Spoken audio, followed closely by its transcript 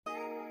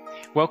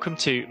Welcome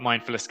to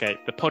Mindful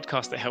Escape, the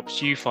podcast that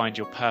helps you find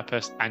your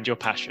purpose and your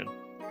passion.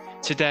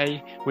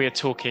 Today, we are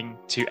talking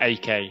to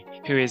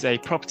AK, who is a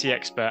property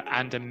expert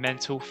and a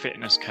mental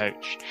fitness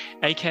coach.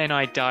 AK and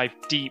I dive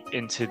deep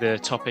into the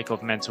topic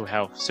of mental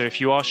health. So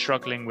if you are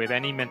struggling with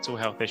any mental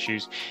health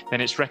issues, then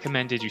it's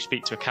recommended you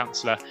speak to a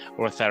counsellor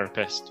or a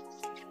therapist.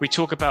 We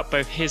talk about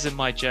both his and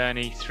my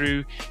journey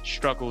through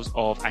struggles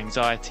of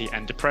anxiety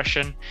and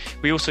depression.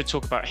 We also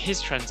talk about his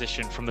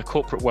transition from the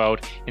corporate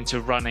world into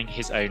running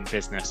his own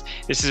business.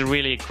 This is a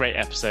really great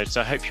episode,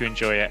 so I hope you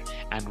enjoy it,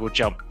 and we'll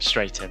jump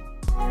straight in.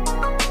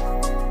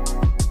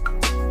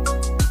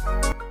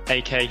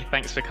 AK,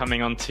 thanks for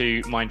coming on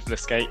to Mindful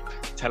Escape.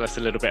 Tell us a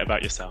little bit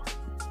about yourself.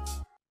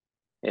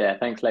 Yeah,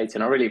 thanks,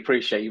 Leighton. I really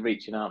appreciate you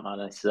reaching out,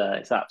 man. It's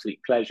an absolute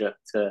pleasure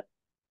to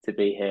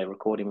be here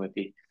recording with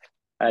you.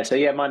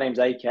 My name's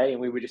AK, and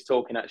we were just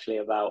talking actually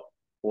about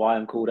why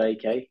I'm called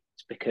AK. It's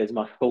because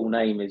my full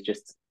name is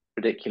just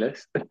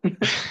ridiculous.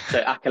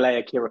 So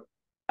Akalea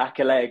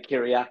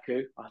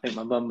Kiriakou. I think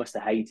my mum must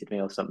have hated me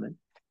or something.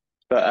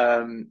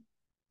 But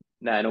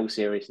no, in all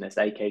seriousness,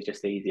 AK is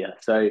just easier.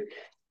 So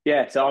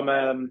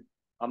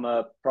I'm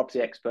a property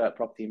expert,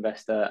 property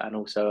investor, and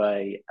also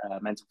a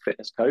mental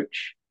fitness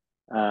coach.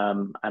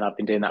 And I've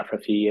been doing that for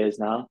a few years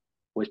now.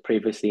 Was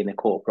previously in the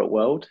corporate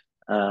world,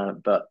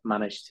 but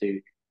managed to.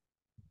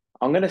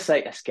 I'm going to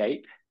say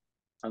escape.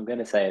 I'm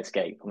going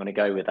to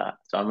go with that.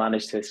 So I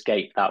managed to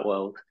escape that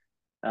world,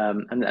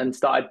 and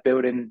started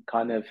building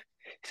kind of,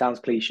 sounds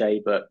cliche,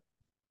 but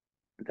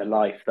the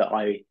life that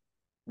I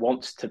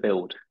want to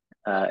build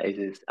is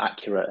as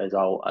accurate as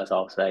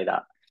I'll say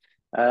that.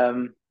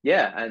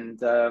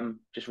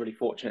 Just really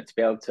fortunate to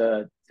be able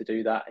to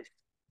do that.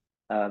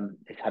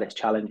 It's had its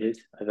challenges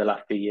over the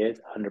last few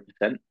years,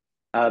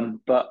 100%.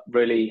 But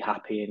really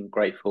happy and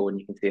grateful, and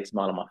you can see a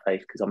smile on my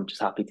face because I'm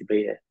just happy to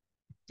be here.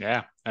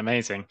 Yeah,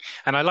 amazing.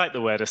 And I like the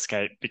word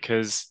escape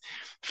because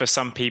for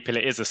some people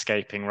it is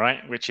escaping, right?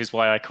 Which is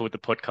why I called the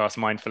podcast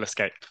Mindful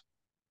Escape.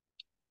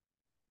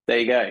 There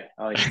you go.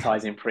 Oh, it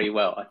ties in pretty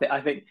well.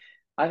 I think.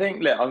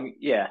 Look,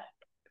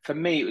 for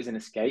me, it was an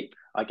escape.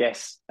 I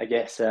guess.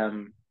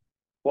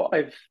 What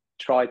I've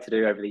tried to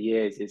do over the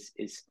years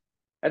is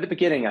at the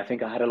beginning, I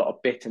think I had a lot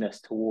of bitterness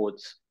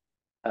towards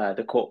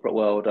the corporate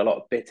world, a lot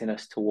of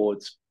bitterness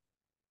towards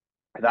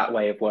that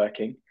way of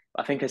working.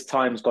 I think as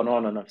time's gone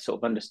on and I've sort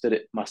of understood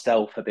it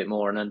myself a bit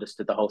more and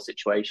understood the whole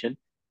situation,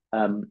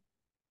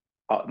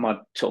 my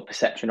sort of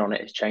perception on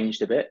it has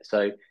changed a bit.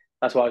 So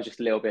that's why I was just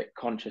a little bit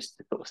conscious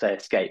to sort of say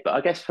escape. But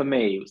I guess for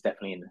me, it was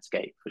definitely an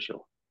escape for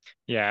sure.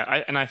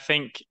 Yeah, I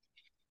think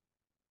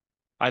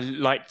I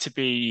like to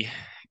be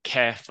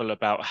careful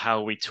about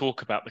how we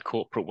talk about the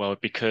corporate world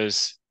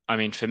because, I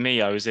mean, for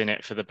me, I was in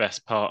it for the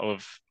best part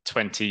of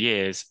 20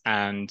 years,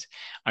 and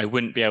I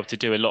wouldn't be able to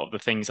do a lot of the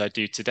things I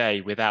do today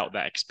without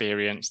that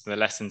experience, the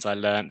lessons I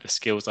learned, the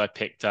skills I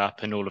picked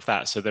up, and all of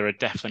that. So there are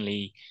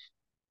definitely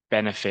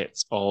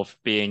benefits of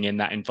being in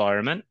that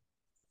environment.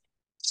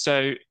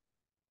 So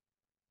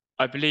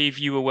I believe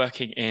you were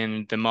working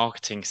in the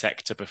marketing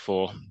sector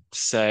before.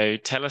 So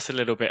tell us a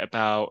little bit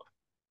about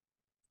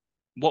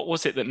what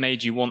was it that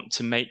made you want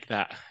to make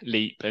that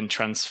leap and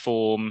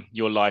transform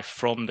your life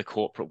from the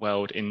corporate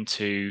world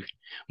into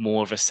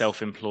more of a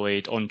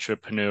self-employed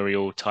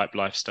entrepreneurial type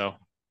lifestyle?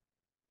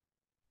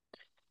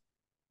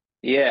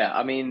 Yeah,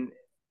 I mean,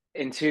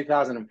 in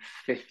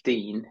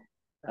 2015,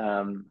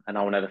 and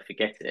I will never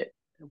forget it,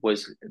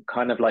 was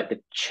kind of like the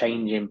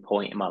changing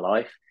point in my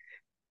life.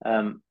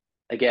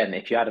 Again,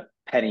 if you had a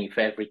penny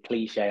for every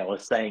cliche I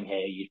was saying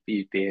here,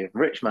 you'd be a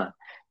rich man.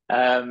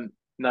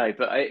 No,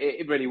 but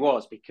it really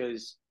was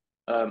because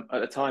at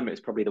the time it was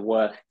probably the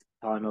worst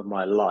time of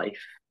my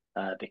life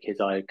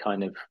because I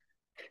kind of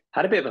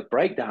had a bit of a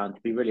breakdown.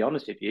 To be really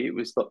honest with you,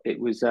 it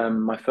was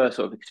my first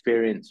sort of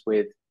experience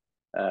with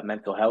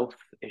mental health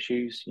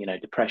issues,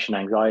 depression,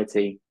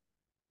 anxiety,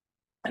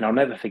 and I'll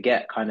never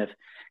forget kind of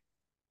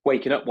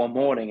waking up one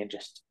morning and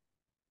just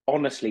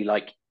honestly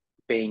like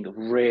being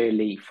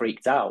really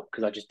freaked out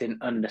because I just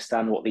didn't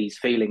understand what these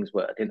feelings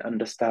were. I didn't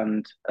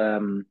understand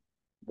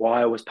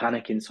why I was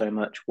panicking so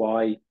much,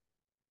 why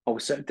I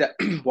was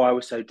why I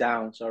was so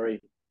down.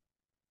 Sorry,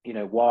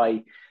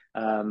 why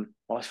I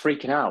was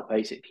freaking out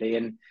basically,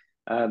 and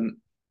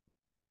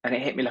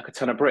it hit me like a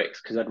ton of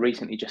bricks because I'd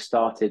recently just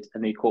started a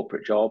new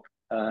corporate job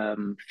a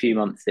few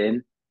months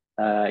in.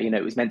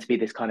 It was meant to be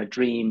this kind of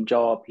dream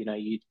job.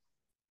 You'd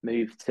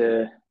move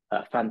to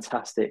a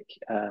fantastic,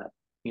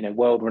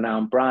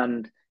 world-renowned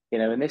brand,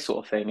 and this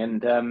sort of thing.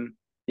 And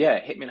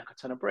it hit me like a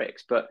ton of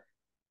bricks. But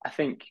I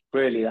think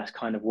really that's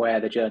kind of where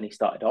the journey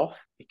started off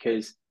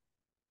because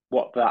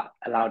what that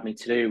allowed me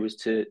to do was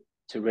to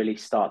really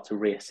start to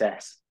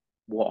reassess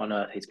what on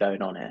earth is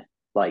going on here.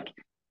 Like,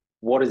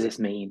 what does this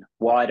mean?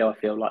 Why do I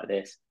feel like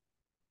this?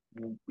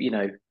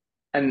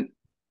 And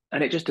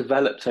it just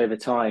develops over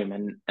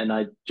time, and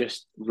I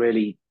just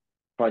really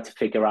tried to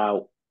figure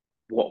out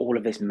what all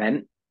of this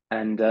meant,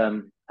 and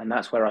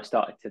that's where I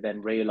started to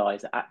then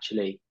realize that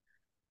actually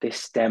this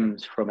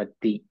stems from a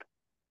deep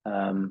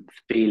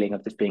feeling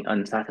of just being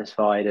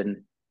unsatisfied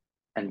and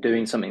and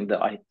doing something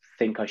that I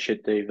think I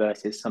should do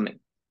versus something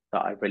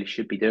that I really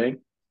should be doing.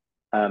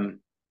 Um,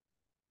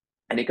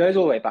 and it goes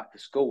all the way back to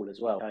school as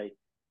well.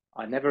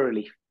 I never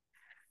really,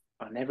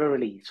 I never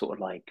really sort of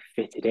like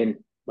fitted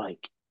in,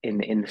 like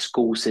in the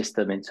school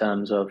system in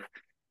terms of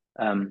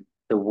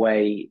the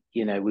way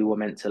we were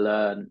meant to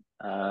learn.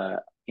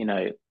 You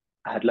know,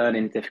 I had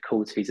learning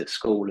difficulties at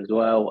school as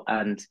well,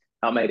 and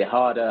that made it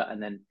harder.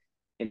 And then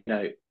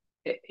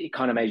it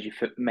kind of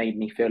made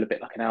me feel a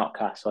bit like an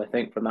outcast. So I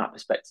think from that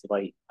perspective,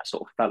 I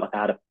sort of felt like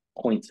I had a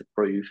point to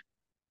prove.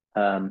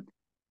 Um,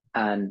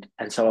 and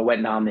so I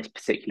went down this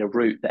particular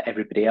route that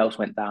everybody else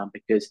went down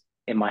because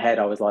in my head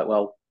I was like,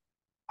 well,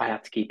 I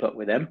have to keep up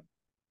with them.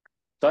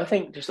 So I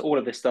think just all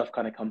of this stuff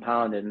kind of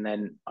compounded, and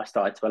then I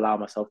started to allow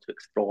myself to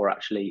explore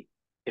actually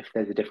if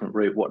there's a different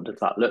route, what does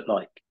that look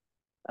like?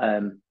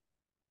 Um,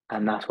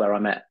 and that's where I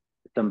met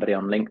somebody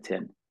on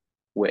LinkedIn,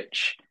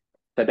 which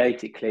so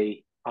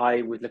basically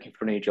I was looking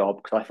for a new job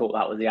because I thought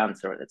that was the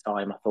answer at the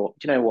time. I thought,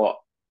 do you know what?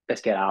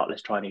 Let's get out,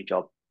 let's try a new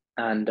job.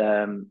 And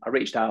I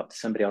reached out to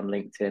somebody on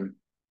LinkedIn.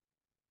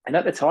 And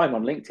at the time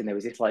on LinkedIn, there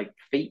was this like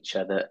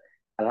feature that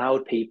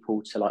allowed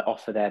people to like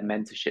offer their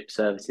mentorship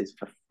services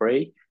for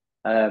free.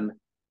 Um,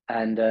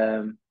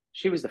 and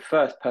she was the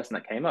first person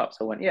that came up.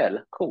 So I went, yeah,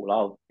 cool.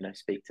 I'll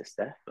speak to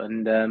Steph.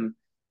 And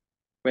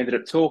we ended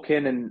up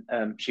talking,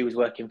 and she was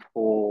working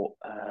for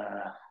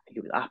I think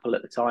it was Apple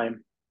at the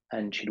time,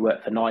 and she'd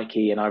worked for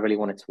Nike, and I really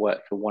wanted to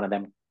work for one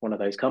of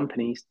those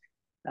companies.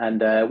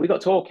 And we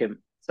got talking.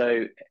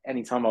 So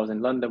anytime I was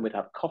in London, we'd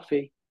have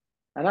coffee.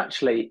 And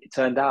actually, it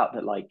turned out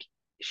that like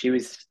she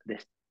was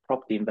this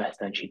property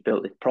investor and she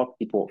built this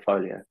property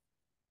portfolio.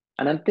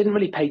 And I didn't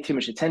really pay too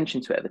much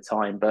attention to it at the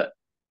time, but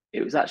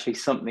it was actually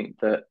something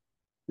that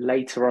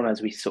later on,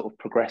 as we sort of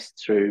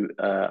progressed through,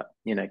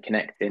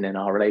 connecting in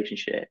our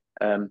relationship,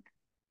 I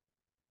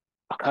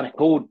kind of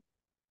called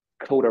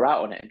her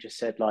out on it and just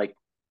said like,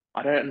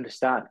 I don't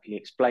understand. Can you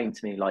explain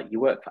to me like you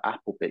work for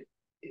Apple, but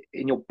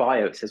in your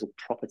bio it says all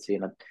property,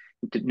 and I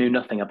knew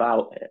nothing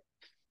about it.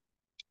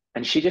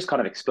 And she just kind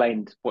of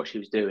explained what she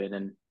was doing,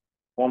 and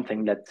one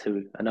thing led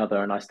to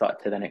another, and I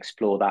started to then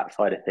explore that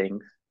side of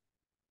things.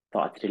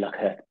 Started to do like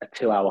a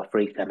 2 hour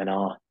free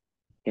seminar,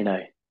 you know,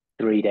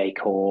 3 day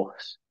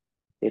course,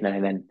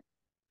 and then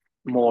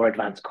more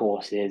advanced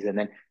courses, and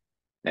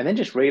then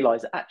just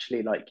realized that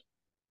actually like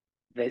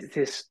there's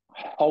this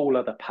whole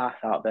other path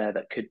out there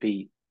that could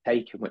be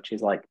taken, which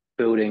is like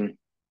building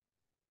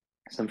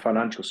some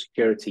financial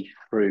security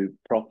through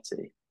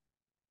property.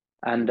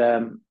 And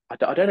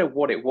I don't know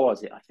what it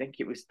was. I think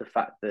it was the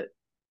fact that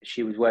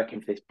she was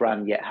working for this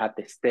brand yet had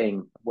this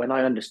thing. When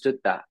I understood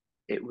that,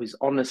 it was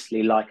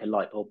honestly like a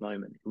light bulb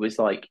moment. It was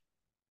like,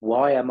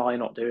 why am I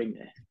not doing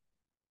this?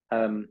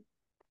 Um,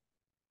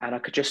 and I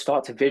could just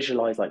start to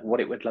visualize like what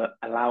it would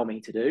allow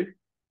me to do.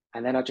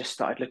 And then I just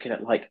started looking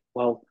at like,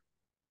 well,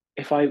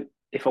 if I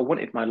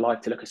wanted my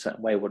life to look a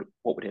certain way, what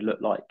would it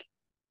look like?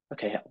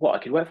 Okay, what I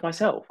could work for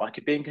myself. I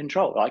could be in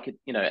control. I could,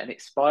 and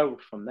it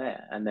spiraled from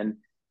there. And then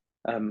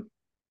um,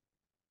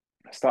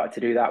 I started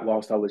to do that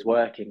whilst I was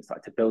working,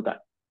 started to build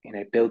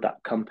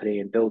that company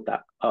and build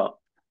that up,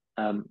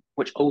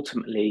 which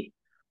ultimately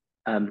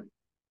um,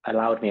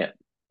 allowed me at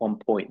one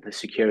point the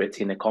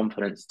security and the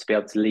confidence to be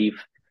able to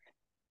leave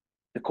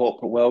the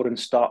corporate world and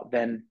start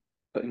then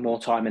putting more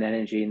time and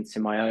energy into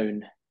my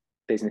own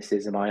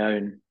businesses and my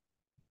own,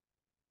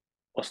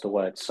 what's the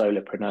word,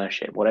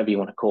 solopreneurship, whatever you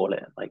want to call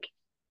it. Like,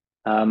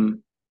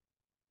 um,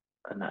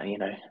 and that,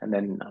 and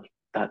then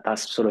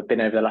that's sort of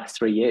been over the last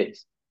 3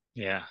 years.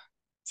 Yeah.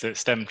 So it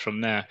stemmed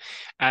from there.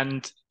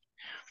 And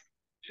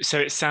so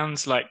it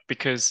sounds like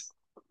because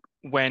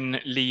when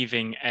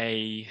leaving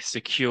a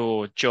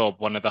secure job,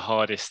 one of the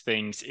hardest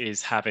things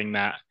is having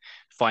that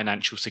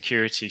financial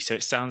security. So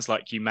it sounds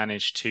like you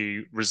managed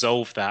to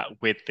resolve that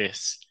with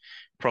this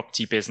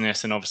property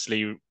business and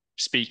obviously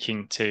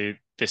speaking to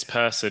this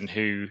person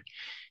who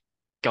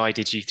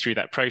guided you through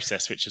that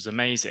process, which is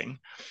amazing.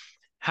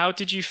 How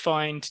did you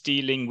find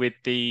dealing with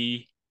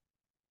the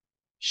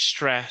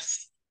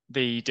stress,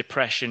 the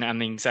depression,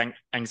 and the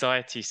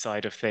anxiety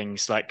side of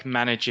things, like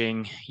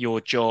managing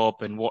your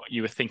job and what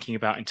you were thinking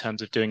about in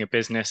terms of doing a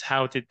business?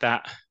 How did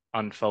that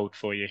unfold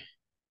for you?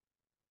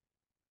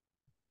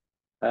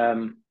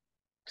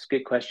 It's a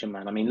good question,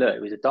 man. I mean, look,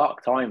 it was a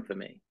dark time for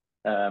me.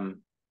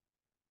 Um,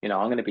 I'm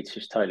going to be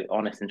just totally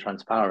honest and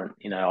transparent.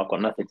 I've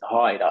got nothing to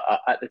hide.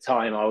 At the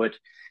time, I would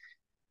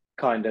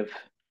kind of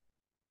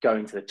go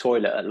into the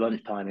toilet at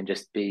lunchtime and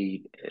just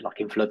be like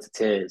in floods of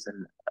tears,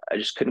 and I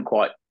just couldn't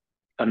quite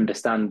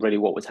understand really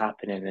what was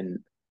happening, and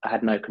I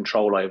had no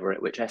control over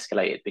it, which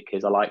escalated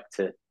because I like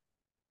to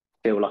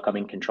feel like I'm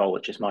in control.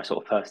 It's just my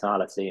sort of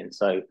personality, and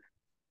so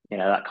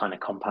that kind of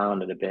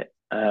compounded a bit.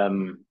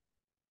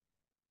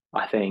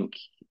 I think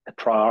the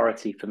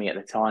priority for me at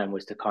the time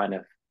was to kind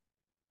of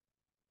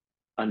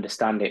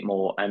understand it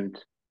more and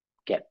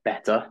get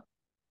better.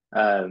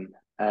 Um,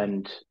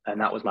 and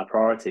that was my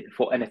priority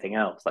before anything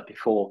else, like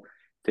before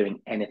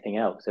doing anything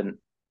else. And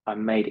I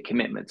made a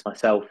commitment to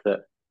myself that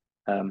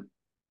um,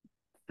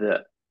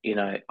 that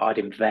I'd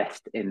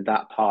invest in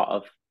that part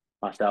of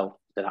myself,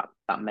 so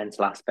that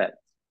mental aspect,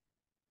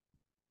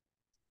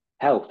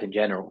 health in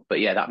general, but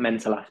yeah, that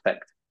mental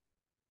aspect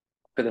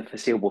for the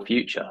foreseeable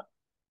future.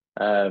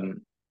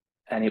 Um,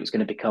 and it was going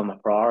to become a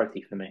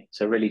priority for me.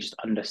 So really just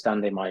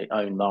understanding my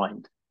own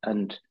mind,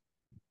 and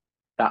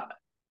that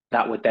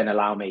that would then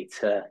allow me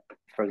to,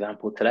 for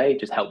example, today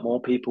just help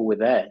more people with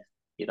theirs,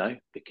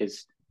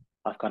 because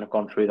I've kind of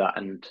gone through that,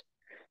 and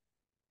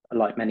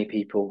like many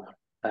people,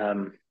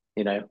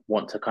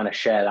 want to kind of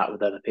share that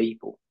with other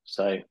people.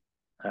 So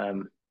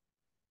um,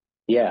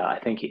 yeah, I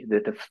think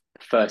the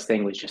first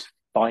thing was just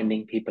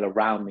finding people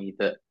around me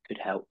that could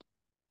help,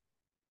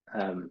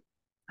 um,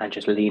 and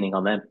just leaning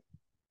on them.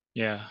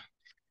 Yeah.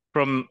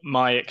 From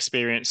my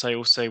experience, I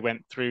also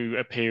went through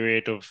a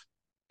period of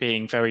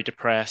being very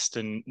depressed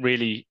and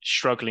really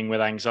struggling with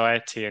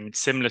anxiety. And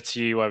similar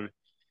to you, I'm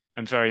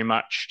very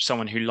much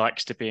someone who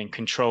likes to be in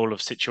control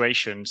of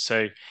situations.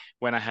 So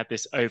when I had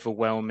this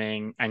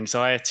overwhelming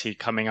anxiety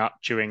coming up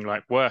during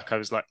like work, I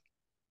was like,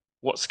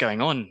 what's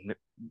going on?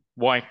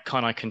 Why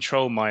can't I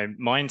control my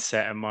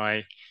mindset and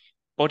my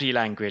body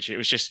language? It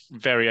was just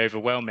very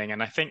overwhelming.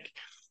 And I think,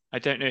 I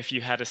don't know if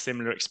you had a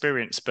similar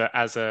experience, but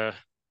as a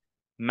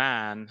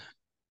man,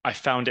 I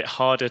found it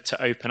harder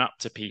to open up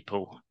to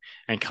people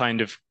and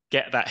kind of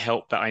get that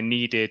help that I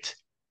needed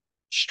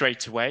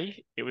straight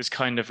away. It was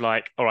kind of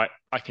like, all right,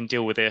 I can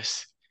deal with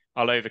this.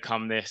 I'll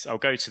overcome this. I'll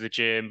go to the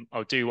gym.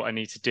 I'll do what I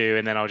need to do,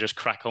 and then I'll just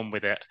crack on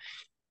with it.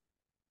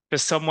 For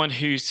someone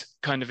who's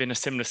kind of in a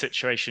similar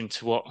situation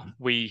to what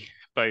we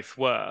both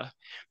were,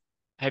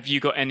 have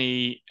you got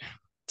any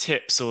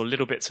tips or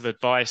little bits of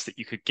advice that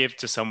you could give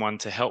to someone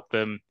to help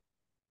them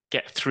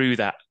get through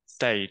that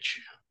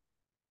stage?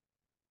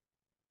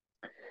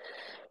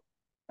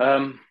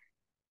 Um,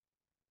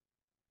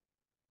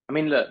 I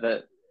mean, look,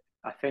 that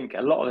I think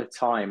a lot of the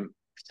time,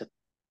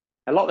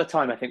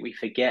 I think we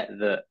forget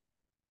that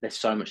there's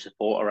so much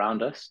support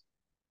around us.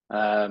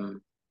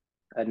 Um,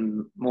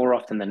 and more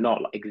often than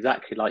not, like,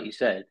 exactly like you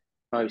said,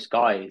 most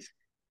guys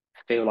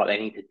feel like they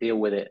need to deal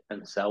with it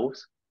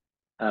themselves,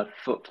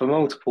 for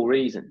multiple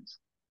reasons.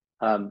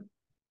 Um,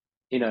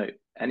 you know,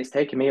 and it's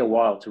taken me a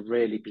while to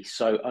really be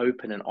so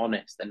open and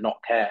honest and not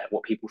care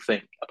what people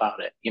think about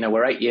it.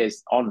 We're 8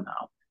 years on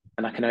now,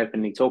 and I can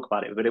openly talk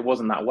about it, but it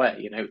wasn't that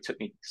way. It took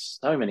me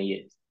so many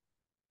years.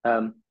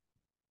 Um,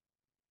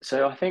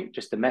 so I think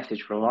just the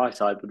message from my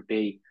side would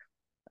be,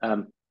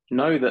 um,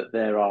 know that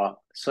there are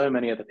so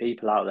many other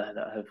people out there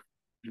that have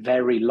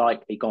very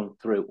likely gone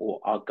through or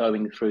are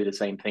going through the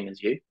same thing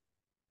as you.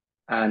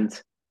 And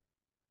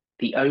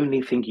the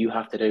only thing you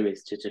have to do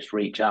is to just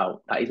reach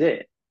out. That is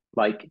it.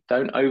 Like,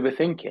 don't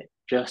overthink it.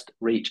 Just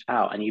reach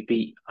out, and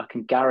I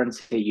can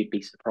guarantee you'd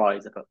be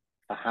surprised about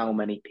for how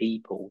many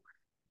people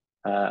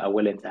are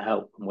willing to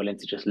help and willing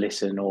to just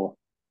listen or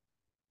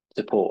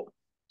support.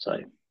 So,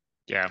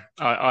 Yeah,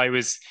 I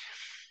was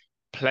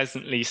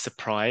pleasantly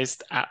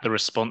surprised at the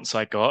response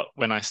I got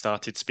when I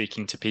started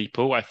speaking to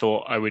people. I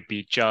thought I would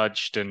be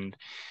judged and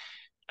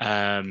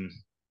um,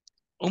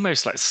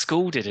 almost like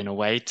scolded in a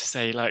way to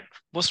say, like,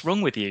 what's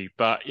wrong with you?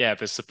 But yeah,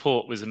 the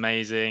support was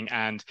amazing.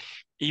 And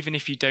even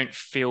if you don't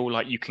feel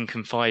like you can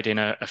confide in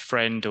a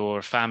friend or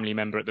a family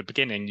member at the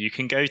beginning, you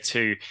can go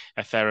to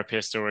a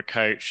therapist or a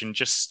coach and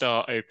just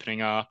start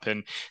opening up,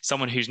 and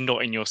someone who's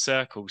not in your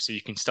circle, so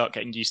you can start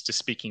getting used to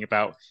speaking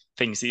about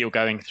things that you're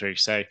going through.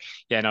 So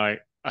yeah, no,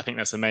 I think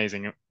that's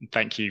amazing.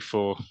 Thank you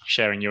for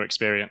sharing your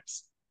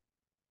experience.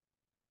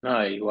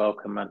 no, you're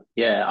welcome, man.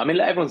 Yeah, I mean,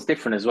 everyone's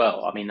different as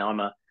well. I mean,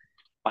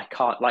 I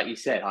can't, like you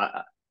said,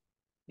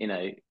 you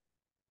know,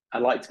 I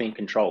like to be in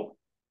control.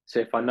 So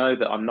if I know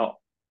that I'm not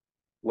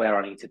where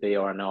I need to be,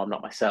 or I know I'm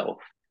not myself,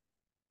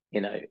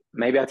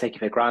 maybe I take it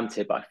for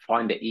granted, but I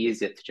find it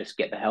easier to just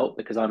get the help,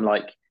 because I'm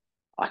like,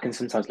 I can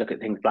sometimes look at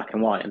things black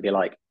and white and be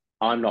like,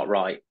 I'm not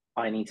right.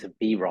 I need to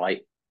be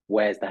right.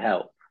 Where's the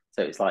help?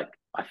 So it's like,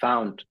 I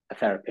found a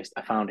therapist,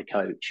 I found a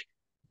coach,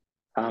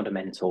 found a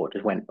mentor,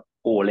 just went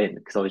all in,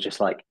 because I was just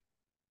like,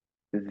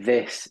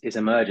 this is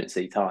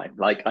emergency time.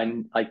 Like,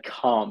 I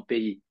can't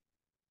be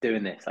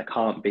doing this. I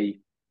can't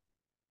be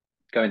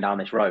going down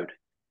this road.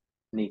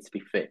 It needs to be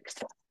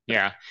fixed.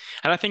 Yeah.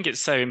 And I think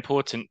it's so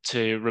important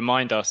to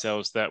remind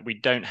ourselves that we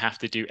don't have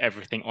to do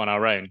everything on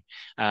our own.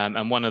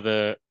 And one of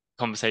the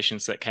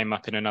conversations that came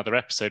up in another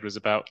episode was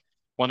about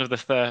one of the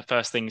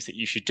first things that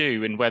you should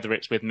do, and whether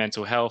it's with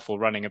mental health or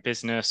running a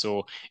business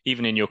or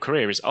even in your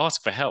career, is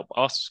ask for help.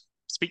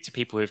 Speak to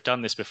people who have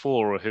done this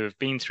before or who have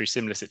been through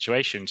similar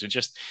situations, and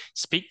just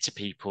speak to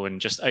people and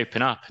just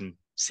open up and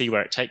see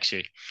where it takes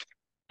you.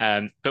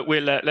 But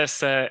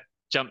let's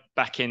jump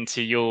back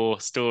into your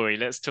story.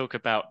 Let's talk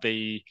about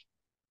the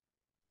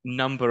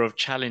number of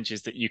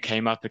challenges that you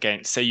came up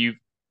against. So you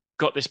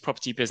got this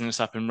property business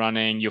up and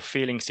running, you're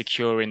feeling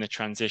secure in the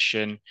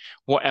transition.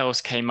 What else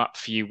came up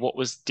for you? What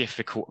was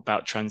difficult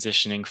about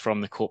transitioning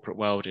from the corporate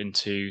world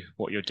into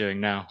what you're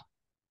doing now?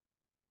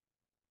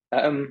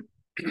 Um,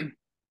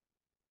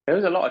 there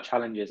was a lot of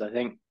challenges. I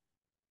think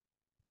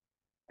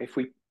if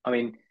we, I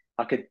mean,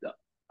 I could.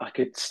 I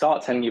could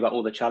start telling you about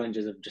all the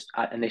challenges of just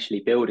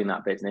initially building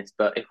that business,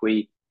 but if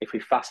we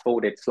fast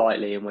forwarded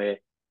slightly and we're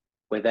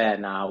there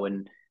now,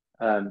 and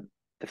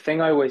the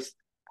thing I always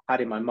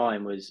had in my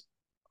mind was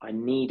I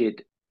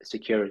needed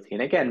security,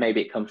 and again,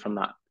 maybe it comes from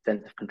that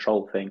sense of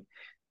control thing,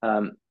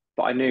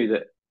 but I knew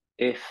that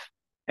if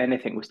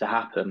anything was to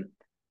happen,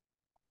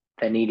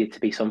 there needed to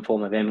be some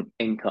form of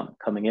income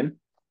coming in,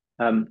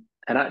 and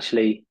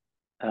actually,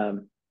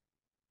 um,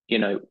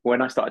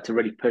 when I started to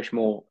really push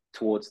more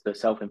towards the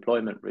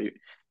self-employment route,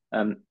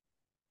 um,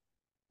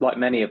 like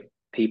many of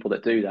people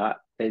that do that,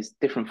 there's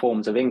different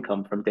forms of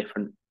income from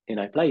different,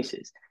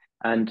 places.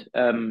 And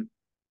and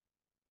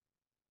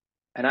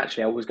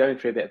actually I was going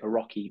through a bit of a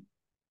rocky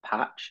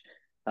patch.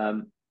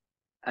 Um,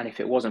 and if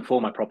it wasn't for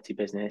my property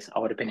business, I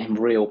would have been in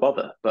real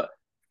bother. But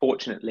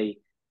fortunately,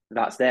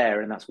 that's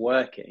there and that's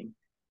working.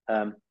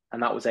 And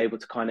that was able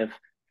to kind of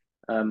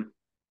um,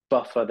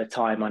 buffer the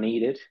time I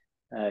needed,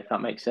 if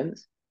that makes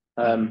sense.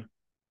 Hmm. Um,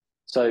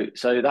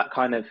 so that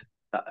kind of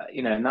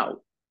and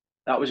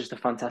that was just a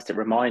fantastic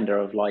reminder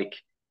of like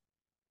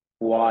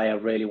why I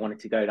really wanted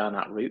to go down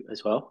that route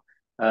as well.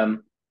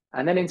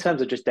 And then in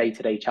terms of just day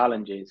to day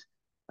challenges,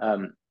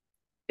 um,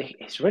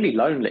 it's really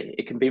lonely.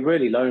 It can be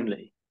really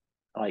lonely,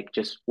 like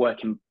just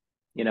working,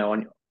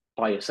 on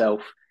by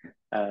yourself.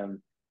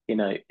 Um, you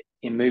know,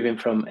 in moving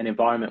from an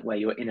environment where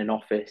you're in an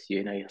office,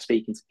 you're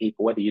speaking to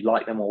people, whether you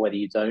like them or whether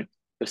you don't,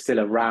 you're still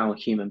around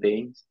human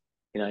beings.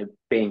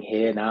 Being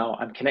here now,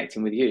 I'm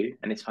connecting with you,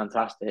 and it's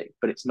fantastic.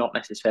 But it's not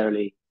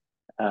necessarily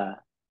uh,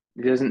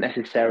 it doesn't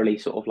necessarily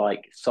sort of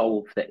like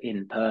solve the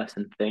in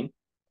person thing.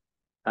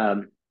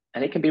 Um,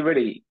 and it can be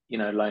really,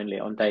 lonely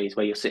on days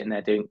where you're sitting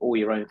there doing all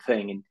your own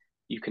thing and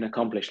you can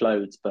accomplish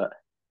loads, but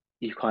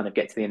you kind of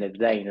get to the end of the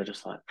day and you're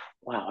just like,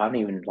 wow, I haven't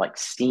even like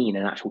seen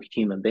an actual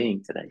human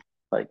being today.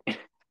 Like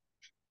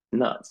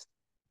nuts.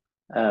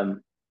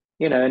 Um,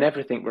 and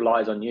everything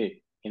relies on you.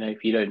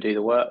 If you don't do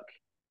the work,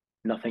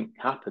 nothing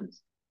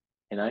happens,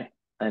 you know.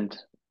 And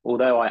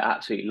although I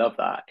absolutely love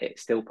that, it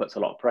still puts a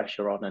lot of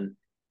pressure on. And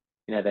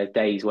there's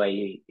days where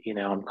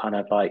I'm kind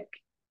of like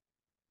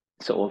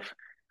sort of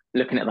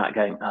looking at that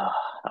going, oh,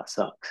 that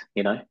sucks,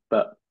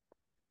 But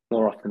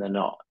more often than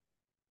not,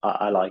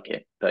 I like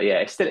it. But yeah,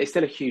 it's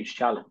still a huge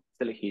challenge.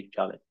 Still a huge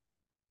challenge.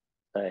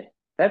 So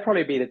that'd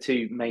probably be the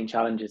two main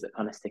challenges that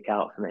kind of stick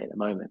out for me at the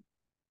moment.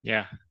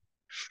 Yeah.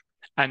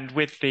 And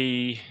with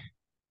the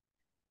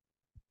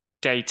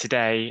day to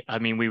day, I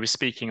mean, we were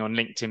speaking on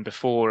LinkedIn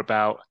before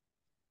about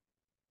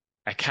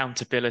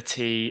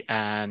accountability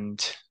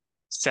and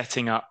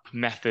setting up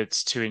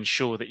methods to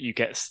ensure that you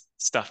get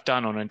stuff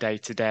done on a day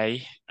to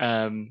day.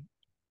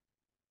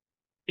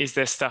 Is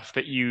there stuff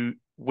that you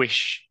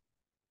wish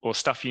or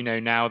stuff you know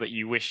now that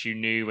you wish you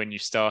knew when you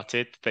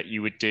started that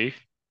you would do?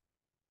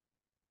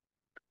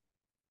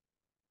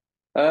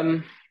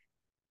 Um,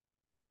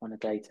 on a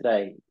day to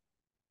day,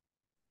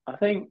 I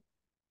think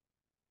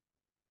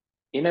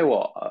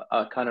what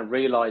I kind of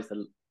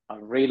I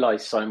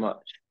realized so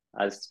much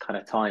as kind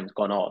of time's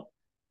gone on.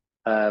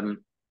 Um,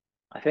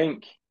 I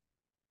think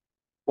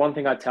one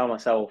thing I'd tell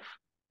myself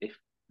if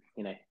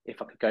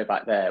if I could go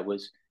back there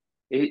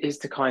is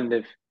to kind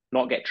of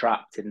not get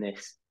trapped in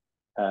this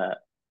uh,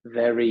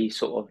 very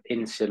sort of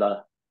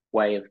insular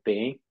way of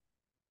being.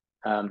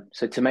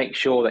 So to make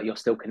sure that you're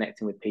still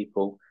connecting with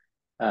people,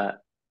 uh,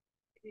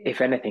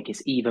 if anything,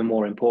 it's even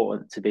more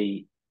important to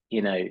be,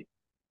 you know,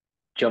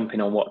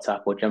 jumping on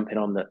WhatsApp or jumping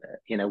on the,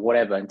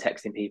 whatever, and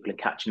texting people and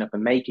catching up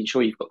and making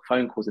sure you've got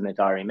phone calls in their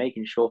diary,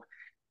 making sure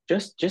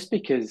just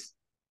because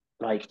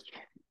like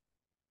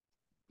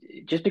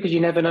just because you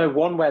never know,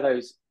 one, where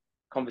those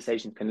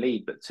conversations can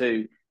lead, but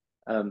two,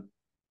 um,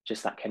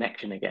 just that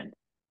connection again.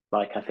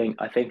 Like I think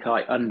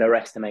I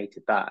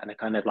underestimated that, and I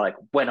kind of like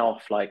went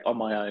off like on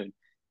my own,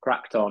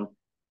 cracked on,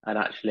 and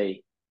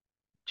actually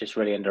just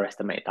really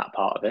underestimated that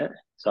part of it.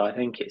 So I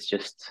think it's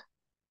just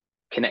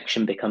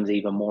connection becomes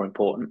even more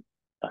important.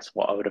 That's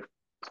what I would have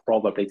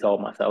probably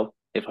told myself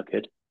if I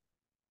could.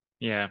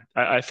 Yeah,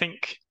 I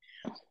think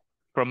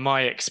from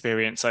my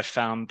experience, I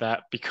found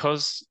that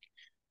because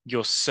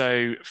you're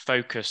so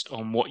focused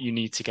on what you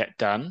need to get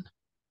done,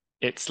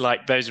 it's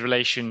like those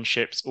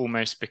relationships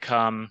almost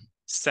become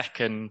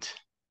second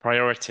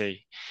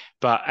priority.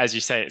 But as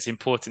you say, it's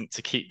important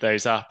to keep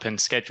those up and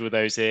schedule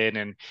those in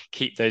and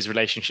keep those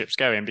relationships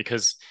going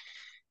because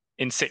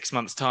in 6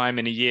 months' time,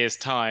 in a year's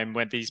time,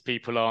 when these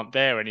people aren't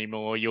there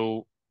anymore,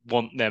 you'll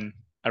want them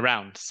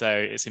around. So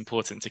it's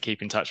important to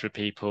keep in touch with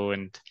people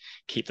and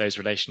keep those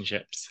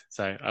relationships.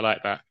 So I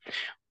like that.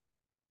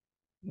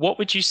 What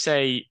would you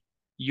say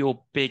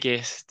your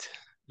biggest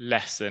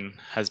lesson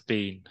has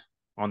been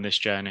on this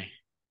journey?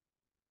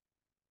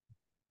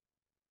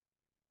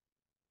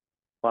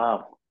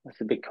 Wow,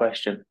 that's a big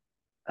question.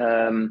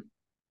 Um,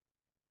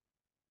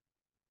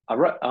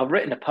 I've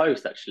written a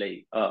post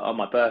actually on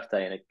my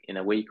birthday in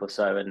a week or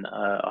so, and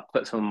I've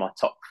put some of my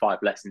top five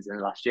lessons in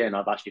the last year, and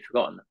I've actually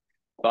forgotten them.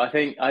 But I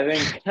think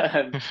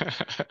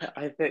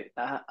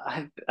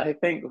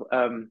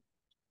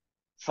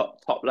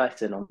top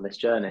lesson on this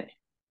journey.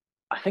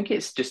 I think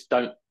it's just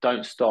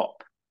don't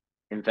stop.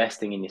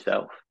 investing in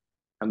yourself.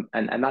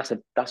 And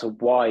that's a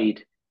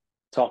wide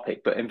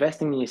topic, but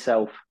investing in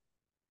yourself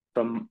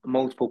from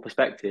multiple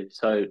perspectives.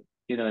 So,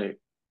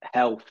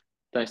 health,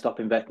 don't stop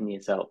investing in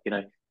yourself.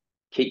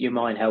 Keep your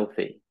mind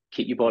healthy,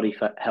 keep your body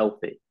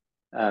healthy,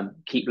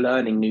 keep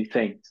learning new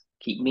things,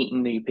 keep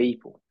meeting new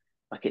people.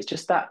 Like it's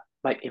just that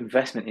like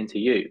investment into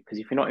you. Because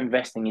if you're not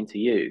investing into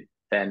you,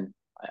 then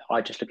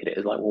I just look at it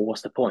as like, well,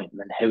 what's the point? And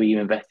then who are you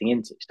investing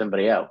into?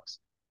 Somebody else.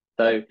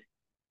 So,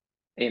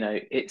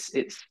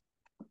 it's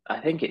I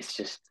think it's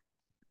just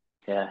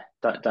yeah,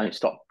 don't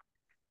stop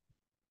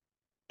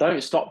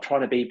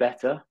trying to be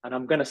better. And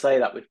I'm going to say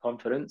that with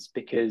confidence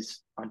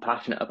because I'm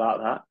passionate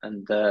about that.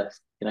 And,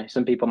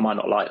 some people might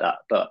not like that,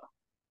 but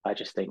I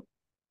just think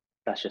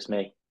that's just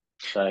me.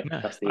 So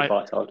No, that's the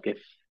advice I would give.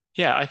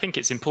 yeah, I think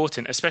it's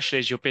important, especially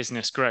as your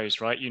business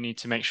grows, right? You need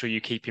to make sure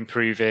you keep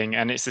improving.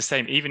 And it's the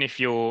same, even if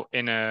you're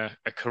in a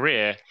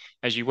career,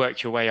 as you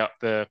work your way up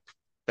the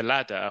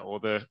ladder or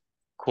the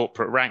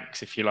corporate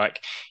ranks, if you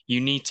like,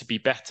 you need to be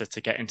better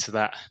to get into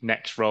that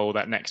next role,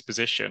 that next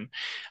position.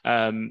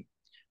 Um,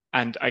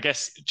 and I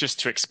guess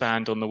just to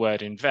expand on the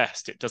word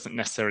invest, it doesn't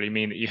necessarily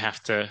mean that you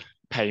have to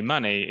pay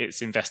money.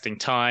 It's investing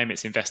time,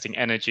 it's investing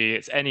energy,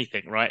 it's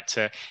anything, right,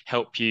 to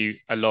help you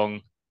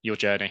along your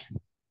journey.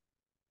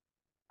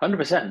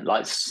 100%.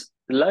 Like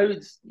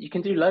loads, you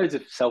can do loads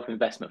of self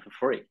investment for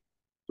free.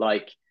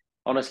 Like,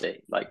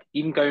 honestly, like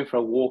even going for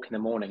a walk in the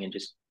morning and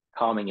just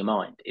calming your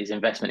mind is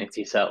investment into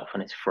yourself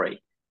and it's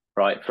free,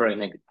 right?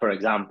 For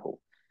example.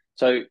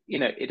 So,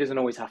 it doesn't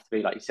always have to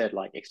be, like you said,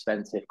 like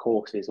expensive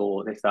courses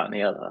or this, that, and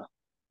the other.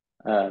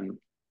 Um,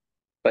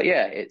 but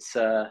yeah, it's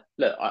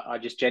look, I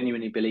just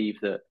genuinely believe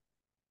that,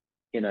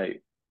 you know,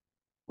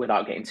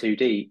 without getting too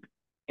deep,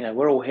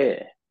 we're all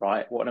here,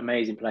 right? What an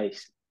amazing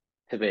place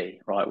to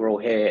be, right? We're all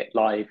here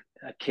live,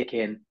 kick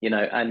in,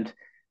 and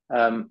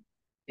um,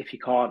 if you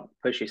can't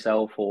push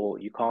yourself or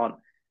you can't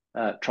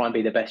try and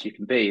be the best you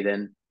can be,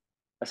 then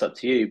that's up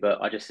to you.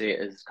 But I just see it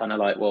as kind of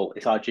like, well,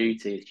 it's our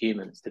duty as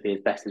humans to be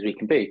as best as we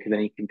can be, because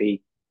then you can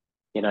be,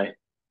 you know,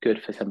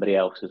 good for somebody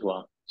else as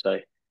well. So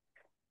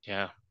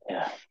Yeah.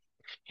 yeah,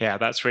 Yeah,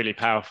 that's really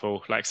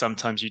powerful. Like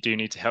sometimes you do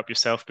need to help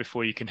yourself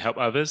before you can help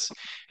others,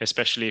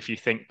 especially if you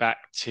think back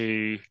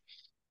to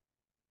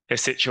a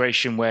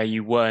situation where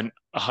you weren't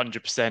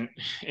 100%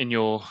 in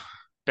your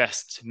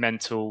best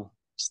mental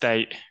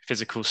state,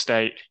 physical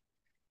state.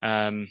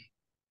 Um,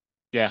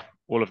 yeah,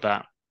 all of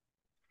that.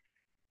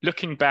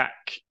 Looking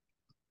back,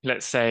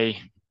 let's say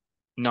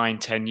 9,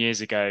 10 years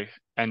ago,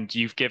 and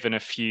you've given a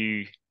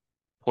few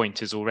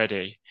pointers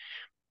already,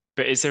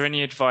 but is there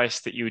any advice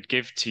that you would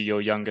give to your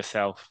younger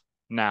self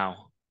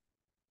now?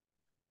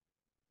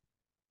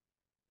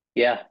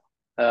 yeah.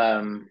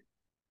 Um,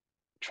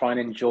 try and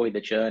enjoy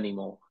the journey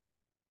more.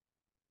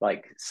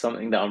 Like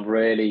something that I'm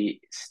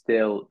really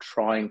still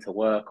trying to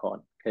work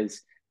on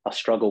because I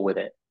struggle with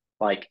it.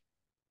 Like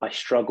I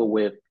struggle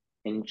with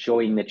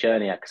enjoying the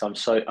journey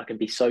because I can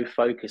be so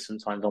focused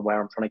sometimes on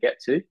where I'm trying to get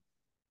to,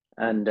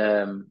 and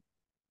I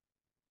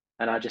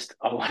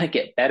want to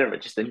get better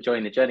at just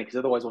enjoying the journey because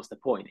otherwise, what's the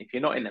point? If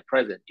you're not in the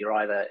present, you're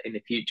either in the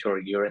future or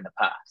you're in the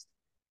past.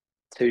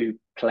 Two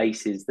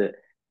places that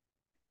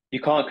you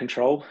can't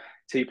control,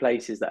 two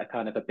places that are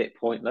kind of a bit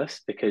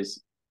pointless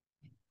because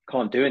you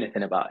can't do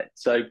anything about it.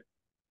 So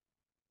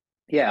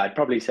yeah, I'd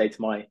probably say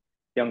to my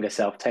younger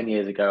self 10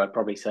 years ago, I'd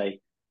probably say,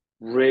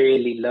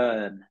 really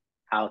learn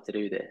how to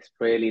do this,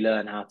 really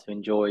learn how to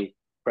enjoy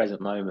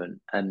present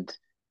moment and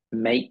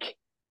make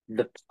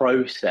the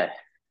process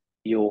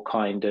your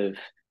kind of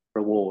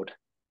reward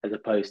as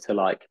opposed to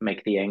like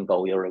make the end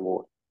goal your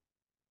reward.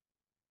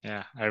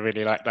 Yeah, I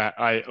really like that.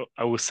 I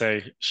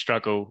also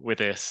struggle with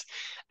this.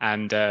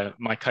 And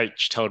my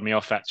coach told me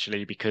off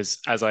actually because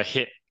as I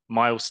hit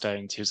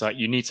milestones, he was like,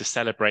 you need to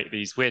celebrate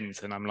these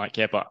wins. And I'm like,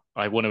 yeah, but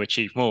I want to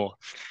achieve more.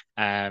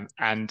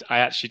 And I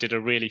actually did a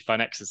really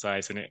fun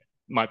exercise, and it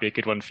might be a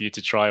good one for you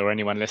to try or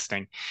anyone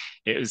listening.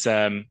 It was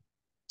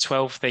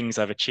 12 things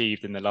I've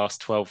achieved in the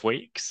last 12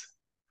 weeks.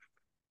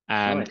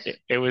 And Nice.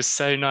 it was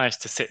so nice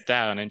to sit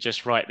down and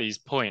just write these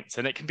points.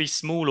 And it can be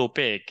small or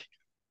big,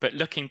 but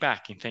looking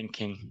back and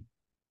thinking,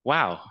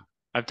 wow,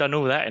 I've done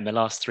all that in the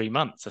last 3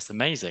 months. That's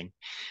amazing.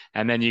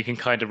 And then you can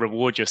kind of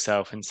reward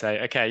yourself and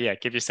say, okay, yeah,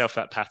 give yourself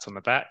that pat on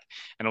the back.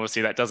 And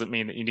obviously, that doesn't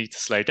mean that you need to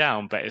slow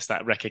down, but it's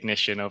that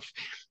recognition of,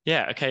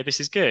 yeah, okay, this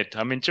is good.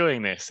 I'm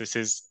enjoying this. This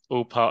is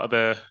all part of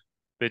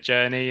the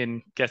journey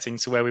and getting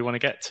to where we want to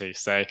get to.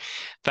 So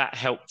that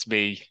helped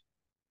me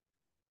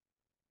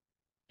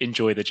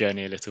enjoy the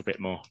journey a little bit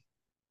more.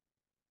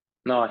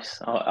 Nice.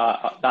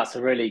 That's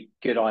a really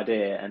good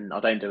idea, and I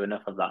don't do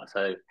enough of that.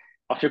 So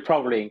I should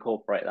probably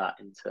incorporate that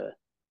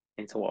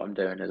into what I'm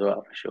doing as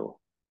well, for sure.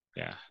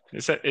 Yeah,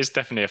 it's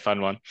definitely a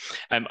fun one.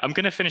 I'm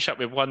going to finish up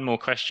with one more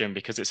question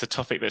because it's a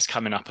topic that's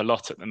coming up a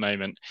lot at the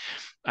moment,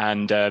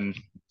 and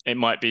it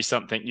might be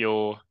something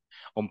you're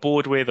on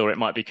board with, or it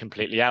might be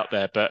completely out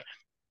there. But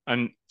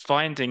I'm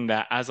finding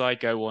that as I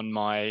go on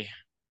my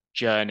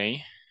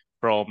journey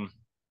from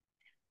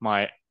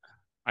my,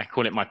 I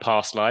call it my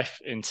past life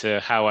into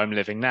how I'm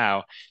living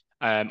now,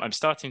 I'm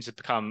starting to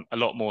become a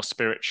lot more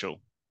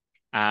spiritual.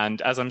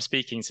 And as I'm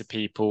speaking to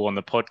people on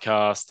the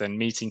podcast and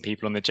meeting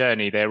people on the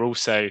journey, they're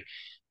also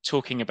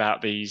talking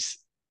about these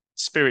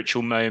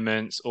spiritual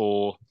moments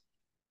or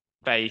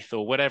faith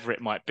or whatever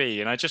it might be.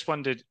 And I just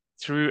wondered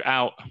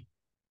throughout,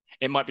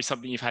 it might be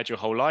something you've had your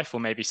whole life or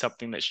maybe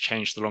something that's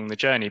changed along the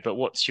journey. But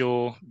what's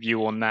your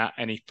view on that?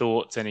 Any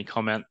thoughts, any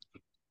comment?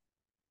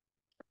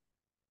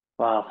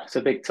 Wow, it's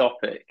a big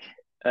topic.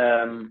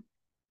 Um,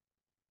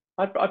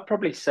 I'd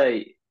probably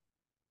say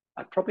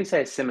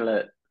a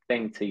similar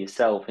thing to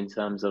yourself in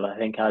terms of I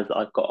think as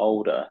I've got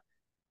older,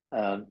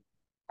 um,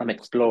 I'm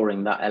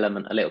exploring that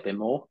element a little bit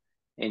more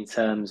in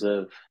terms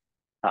of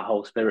that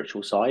whole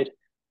spiritual side.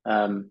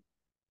 Um,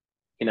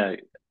 you know,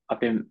 I've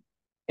been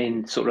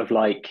in sort of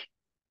like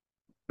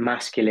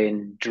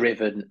masculine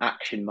driven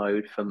action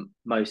mode for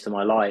most of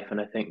my life,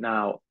 and I think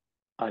now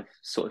I've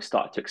sort of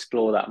started to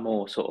explore that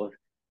more sort of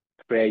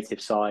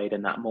creative side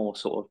and that more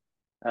sort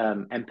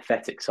of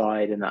empathetic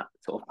side and that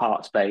sort of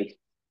heart space.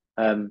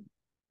 Um,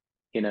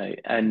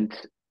 and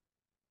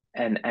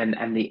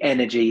and the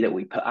energy that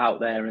we put out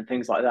there and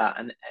things like that.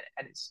 And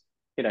it's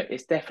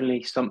it's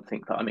definitely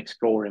something that I'm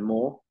exploring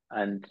more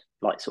and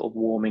like sort of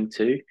warming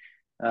to.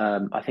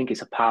 I think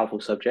it's a powerful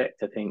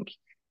subject. I think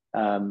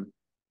um,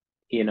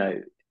 you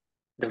know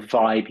the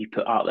vibe you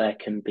put out there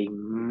can be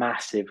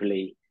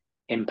massively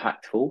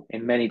impactful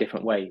in many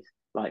different ways.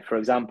 Like for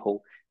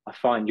example, I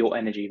find your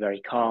energy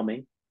very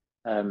calming.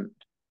 Um,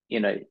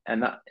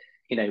 and that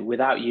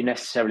without you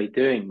necessarily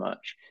doing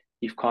much,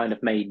 you've kind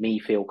of made me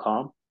feel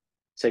calm.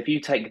 So if you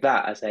take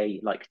that as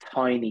a like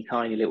tiny,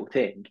 tiny little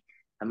thing,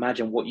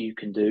 imagine what you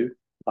can do.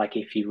 Like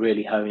if you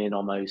really hone in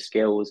on those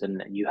skills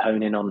and you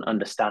hone in on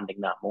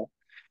understanding that more.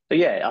 So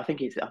yeah, I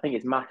think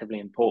it's massively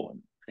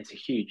important. It's a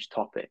huge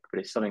topic,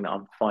 but it's something that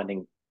I'm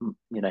finding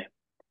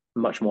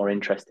much more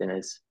interesting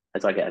as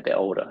I get a bit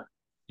older.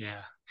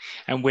 Yeah.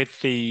 And with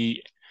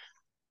the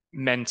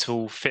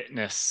mental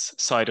fitness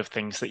side of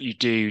things that you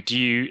do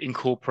you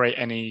incorporate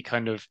any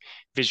kind of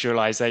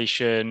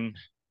visualization,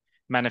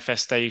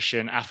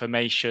 manifestation,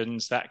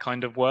 affirmations, that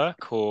kind of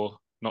work, or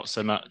not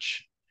so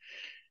much?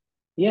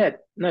 Yeah,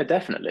 no,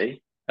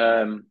 definitely.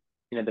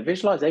 The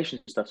visualization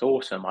stuff's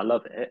awesome. I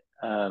love it.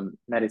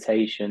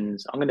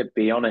 Meditations. I'm going to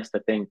be honest. I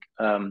think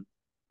I'm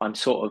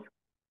sort of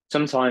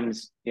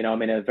sometimes,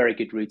 I'm in a very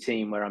good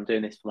routine where I'm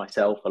doing this for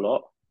myself a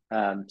lot.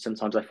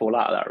 Sometimes I fall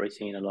out of that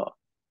routine a lot.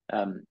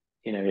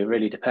 It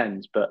really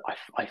depends, but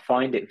I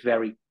find it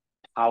very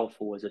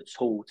powerful as a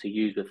tool to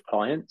use with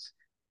clients.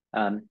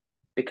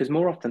 Because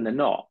more often than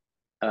not,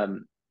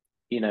 um,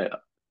 you know,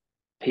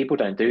 people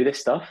don't do this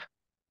stuff.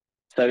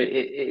 So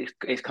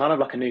it's kind of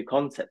like a new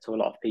concept to a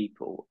lot of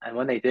people, and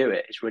when they do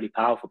it, it's really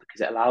powerful because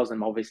it allows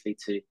them obviously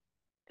to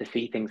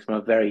see things from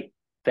a very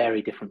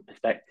very different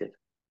perspective.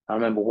 I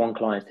remember one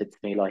client said to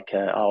me like,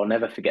 oh, "I'll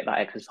never forget that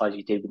exercise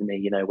you did with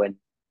me. When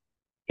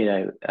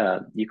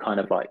you kind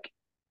of like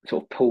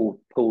sort of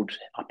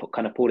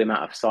kind of pulled him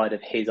out of side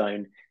of his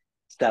own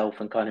self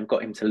and kind of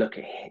got him to look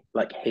at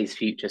like his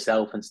future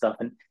self and stuff."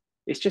 And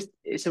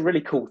it's a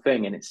really cool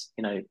thing, and it's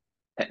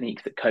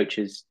techniques that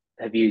coaches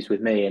have used with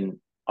me and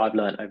I've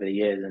learned over the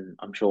years, and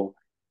I'm sure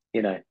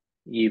you know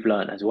you've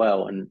learned as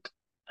well. And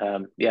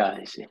yeah,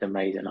 it's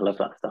amazing. I love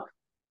that stuff.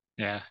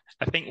 Yeah,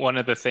 I think one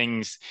of the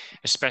things,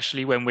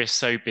 especially when we're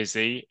so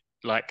busy,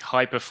 like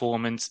high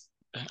performers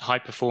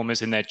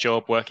in their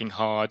job, working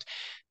hard,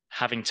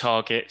 having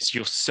targets,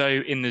 you're so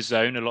in the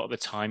zone a lot of the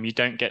time, you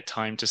don't get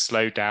time to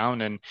slow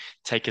down and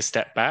take a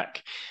step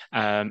back.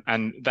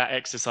 And that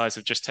exercise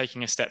of just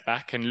taking a step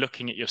back and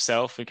looking at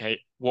yourself,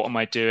 okay, what am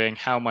I doing?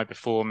 How am I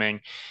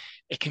performing?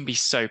 It can be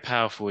so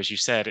powerful, as you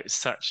said. It's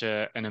such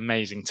an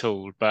amazing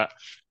tool, but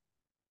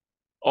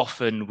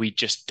often we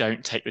just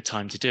don't take the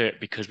time to do it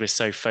because we're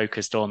so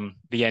focused on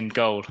the end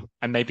goal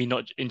and maybe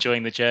not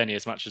enjoying the journey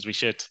as much as we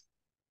should.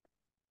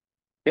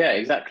 Yeah,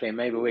 exactly. And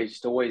maybe we're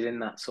just always in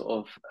that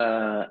sort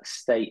of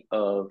state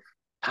of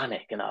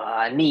panic and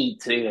I need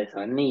to do this,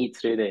 I need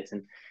to do this,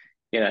 and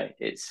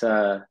it's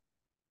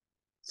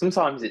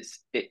sometimes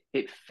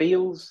it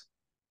feels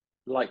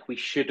like we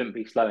shouldn't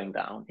be slowing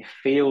down. It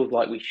feels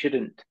like we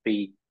shouldn't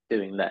be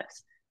doing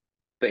less.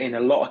 But in a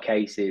lot of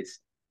cases,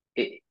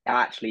 it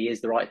actually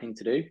is the right thing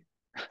to do.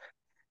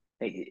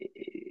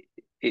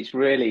 It's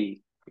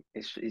really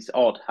it's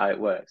odd how it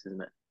works,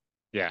 isn't it?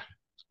 Yeah,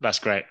 that's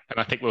great. And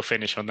I think we'll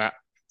finish on that.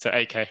 So,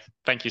 AK,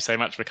 thank you so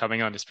much for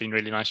coming on. It's been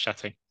really nice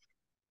chatting.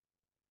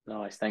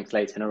 Nice. Thanks,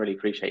 Leighton. I really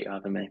appreciate you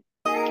having me.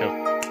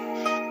 Cool.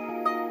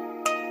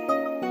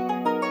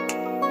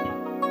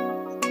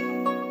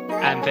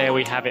 And there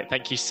we have it.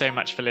 Thank you so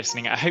much for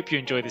listening. I hope you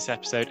enjoyed this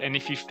episode. And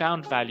if you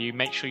found value,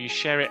 make sure you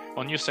share it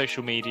on your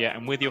social media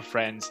and with your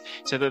friends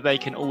so that they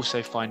can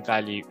also find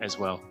value as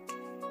well.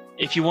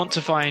 If you want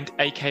to find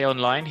AK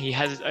online, he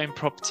has his own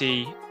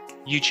property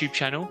YouTube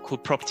channel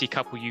called Property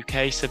Couple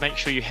UK. So make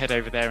sure you head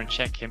over there and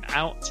check him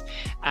out.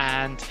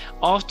 And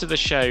after the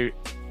show,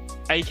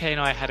 AK and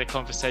I had a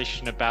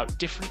conversation about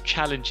different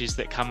challenges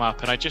that come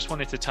up. And I just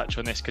wanted to touch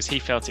on this because he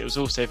felt it was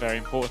also very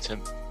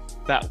important.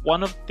 that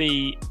one of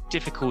the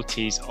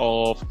difficulties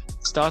of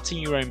starting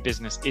your own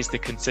business is the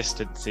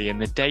consistency and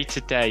the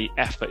day-to-day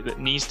effort that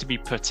needs to be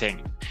put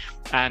in.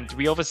 And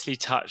we obviously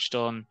touched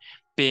on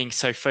being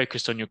so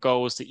focused on your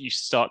goals that you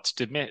start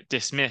to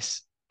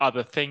dismiss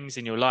other things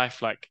in your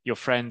life, like your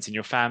friends and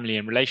your family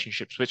and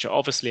relationships, which are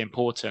obviously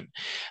important.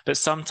 But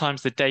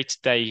sometimes the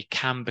day-to-day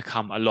can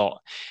become a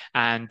lot.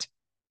 And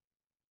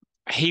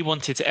he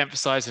wanted to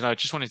emphasize, and I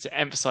just wanted to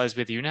emphasize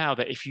with you now,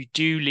 that if you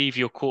do leave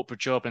your corporate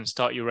job and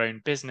start your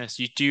own business,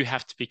 you do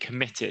have to be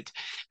committed.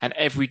 And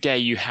every day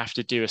you have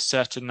to do a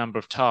certain number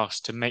of tasks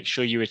to make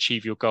sure you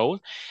achieve your goal.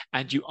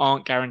 And you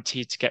aren't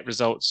guaranteed to get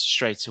results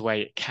straight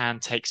away. It can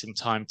take some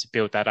time to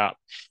build that up.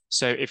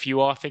 So if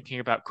you are thinking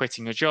about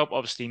quitting your job,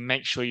 obviously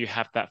make sure you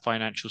have that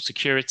financial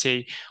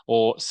security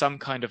or some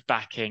kind of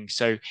backing.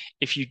 So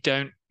if you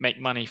don't make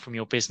money from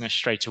your business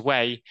straight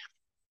away,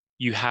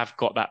 you have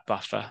got that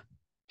buffer.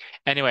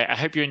 Anyway, I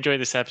hope you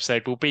enjoyed this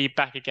episode. We'll be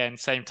back again,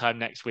 same time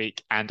next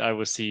week, and I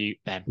will see you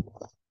then.